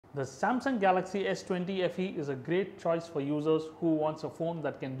The Samsung Galaxy S20 FE is a great choice for users who wants a phone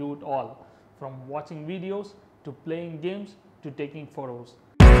that can do it all, from watching videos to playing games to taking photos.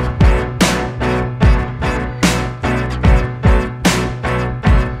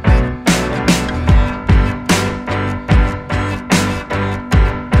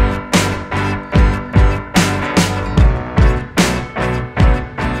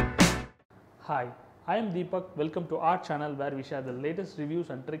 Hi, I am Deepak. Welcome to our channel where we share the latest reviews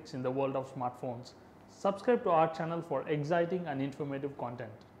and tricks in the world of smartphones. Subscribe to our channel for exciting and informative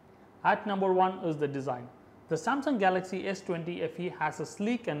content. At number 1 is the design. The Samsung Galaxy S20 FE has a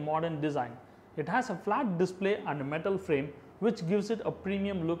sleek and modern design. It has a flat display and a metal frame which gives it a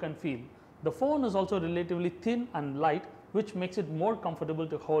premium look and feel. The phone is also relatively thin and light, which makes it more comfortable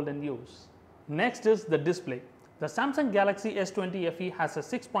to hold and use. Next is the display. The Samsung Galaxy S20 FE has a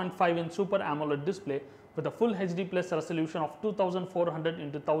 6.5-inch Super AMOLED display with a full HD plus resolution of 2400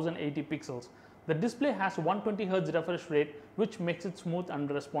 x 1080 pixels. The display has 120Hz refresh rate, which makes it smooth and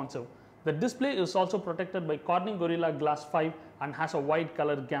responsive. The display is also protected by Corning Gorilla Glass 5 and has a wide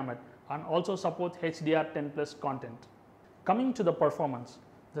color gamut, and also supports HDR10+ content. Coming to the performance,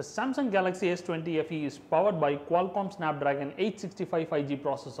 the Samsung Galaxy S20 FE is powered by Qualcomm Snapdragon 865 5G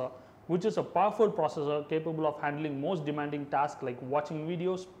processor, which is a powerful processor capable of handling most demanding tasks like watching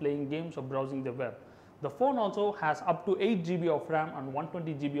videos, playing games or browsing the web. The phone also has up to 8 GB of RAM and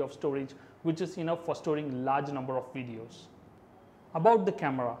 120 GB of storage, which is enough for storing large number of videos. About the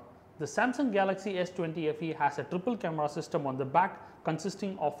camera, the Samsung Galaxy S20 FE has a triple camera system on the back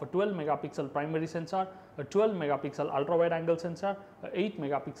consisting of a 12 megapixel primary sensor, a 12 megapixel ultra-wide angle sensor, a 8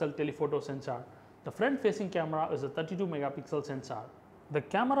 megapixel telephoto sensor. The front facing camera is a 32 megapixel sensor. The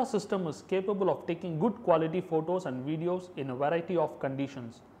camera system is capable of taking good quality photos and videos in a variety of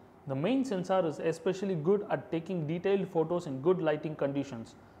conditions. The main sensor is especially good at taking detailed photos in good lighting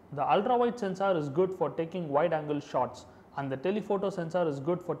conditions. The ultra-wide sensor is good for taking wide-angle shots, and the telephoto sensor is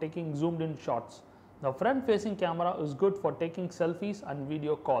good for taking zoomed-in shots. The front-facing camera is good for taking selfies and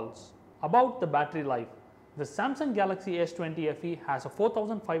video calls. About the battery life, the Samsung Galaxy S20 FE has a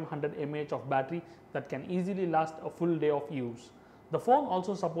 4500 mAh of battery that can easily last a full day of use. The phone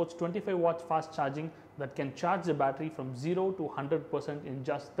also supports 25 watts fast charging that can charge the battery from 0 to 100% in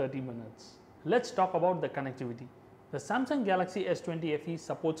just 30 minutes. Let's talk about the connectivity. The Samsung Galaxy S20 FE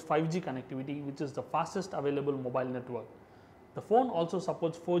supports 5G connectivity, which is the fastest available mobile network. The phone also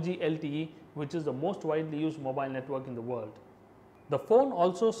supports 4G LTE, which is the most widely used mobile network in the world. The phone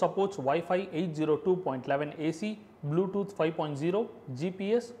also supports Wi-Fi 802.11 AC, Bluetooth 5.0,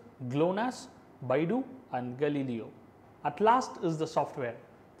 GPS, GLONASS, Baidu and Galileo. At last is the software.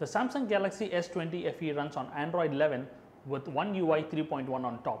 The Samsung Galaxy S20 FE runs on Android 11 with One UI 3.1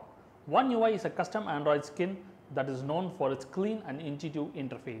 on top. One UI is a custom Android skin that is known for its clean and intuitive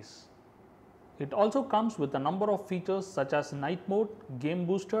interface. It also comes with a number of features such as night mode, game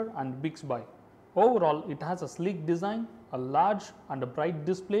booster and Bixby. Overall, it has a sleek design, a large and a bright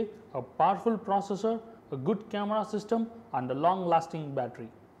display, a powerful processor, a good camera system and a long-lasting battery.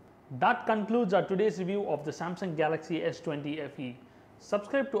 That concludes our today's review of the Samsung Galaxy S20 FE.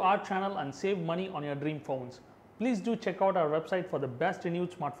 Subscribe to our channel and save money on your dream phones. Please do check out our website for the best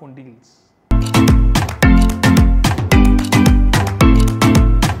renewed smartphone deals.